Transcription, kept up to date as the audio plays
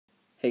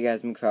Hey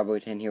guys,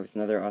 McFowboy10 here with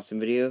another awesome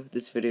video.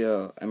 This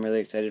video I'm really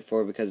excited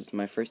for because it's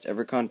my first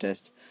ever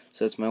contest.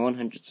 So it's my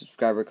 100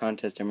 subscriber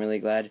contest. I'm really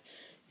glad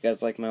you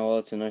guys like my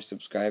wallets and are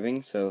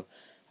subscribing. So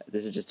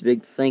this is just a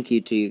big thank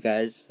you to you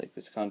guys, like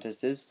this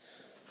contest is.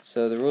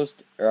 So the rules,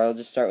 I'll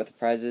just start with the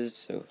prizes.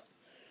 So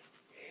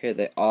here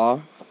they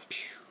are.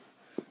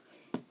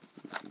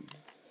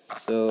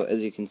 So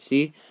as you can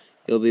see,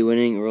 you'll be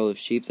winning a roll of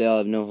sheep. They all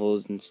have no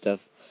holes and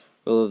stuff.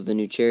 Roll of the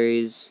new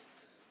cherries.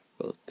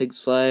 Roll of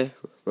pig's fly,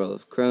 roll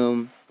of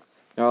chrome.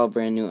 They're all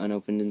brand new,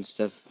 unopened and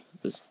stuff.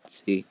 Just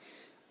see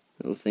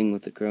the little thing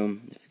with the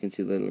chrome. If you can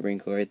see the little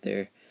wrinkle right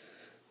there.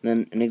 And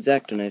then an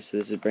X-Acto knife. So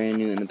this is brand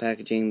new in the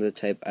packaging, the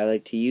type I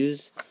like to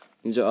use.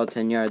 These are all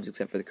 10 yards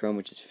except for the chrome,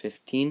 which is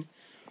 15.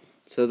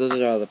 So those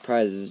are all the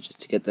prizes, just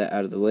to get that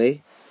out of the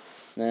way.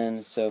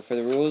 Then so for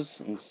the rules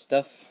and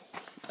stuff,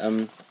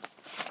 you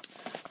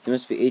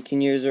must be 18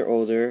 years or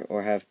older,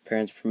 or have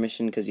parents'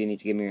 permission, because you need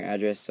to give me your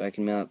address so I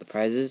can mail out the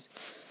prizes.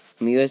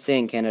 From USA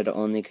and Canada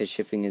only, because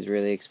shipping is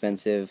really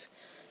expensive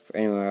for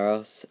anywhere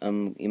else.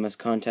 You must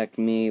contact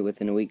me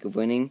within a week of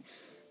winning.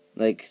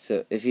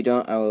 So if you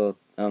don't, I will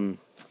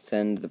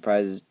send the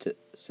prize to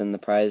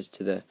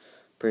the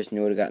person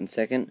who would have gotten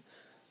second.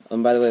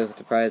 By the way, with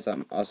the prize,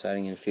 I'm also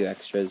adding in a few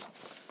extras.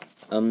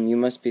 You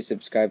must be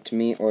subscribed to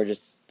me, or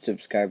just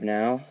subscribe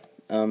now.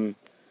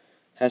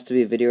 Has to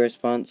be a video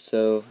response,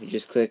 so you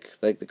just click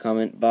the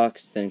comment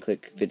box, then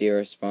click video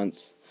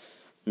response,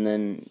 and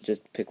then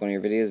just pick one of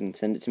your videos and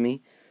send it to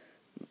me.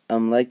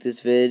 Like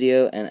this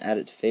video and add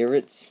it to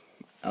favorites.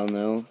 I'll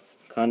know.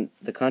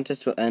 The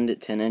contest will end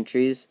at 10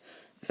 entries.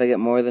 If I get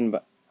more than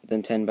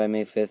 10 by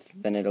May 5th,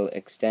 then it'll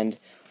extend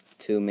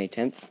to May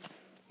 10th.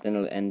 Then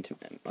it'll end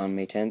on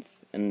May 10th,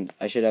 and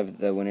I should have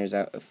the winner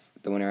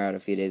out a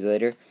few days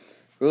later.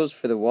 Rules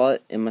for the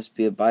wallet: it must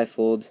be a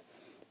bifold,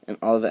 and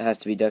all of it has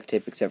to be duct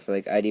tape except for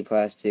ID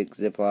plastic,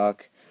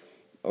 Ziploc,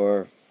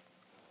 or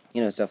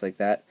stuff like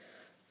that.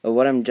 But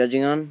what I'm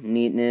judging on: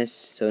 neatness,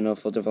 so no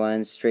filter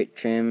lines, straight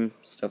trim,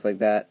 stuff like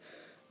that,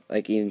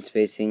 like even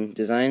spacing.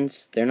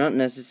 Designs, they're not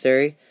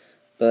necessary,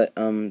 but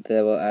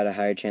they will add a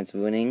higher chance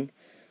of winning,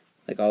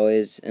 like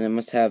always. And it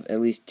must have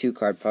at least 2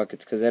 card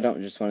pockets, because I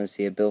don't just want to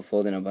see a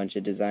billfold and a bunch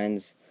of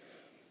designs.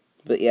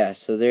 But yeah,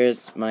 so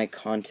there's my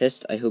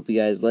contest. I hope you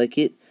guys like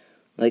it.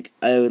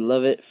 I would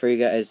love it for you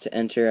guys to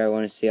enter. I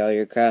want to see all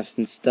your crafts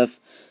and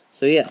stuff.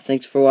 So yeah,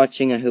 thanks for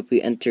watching. I hope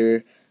you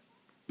enter.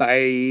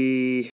 Bye.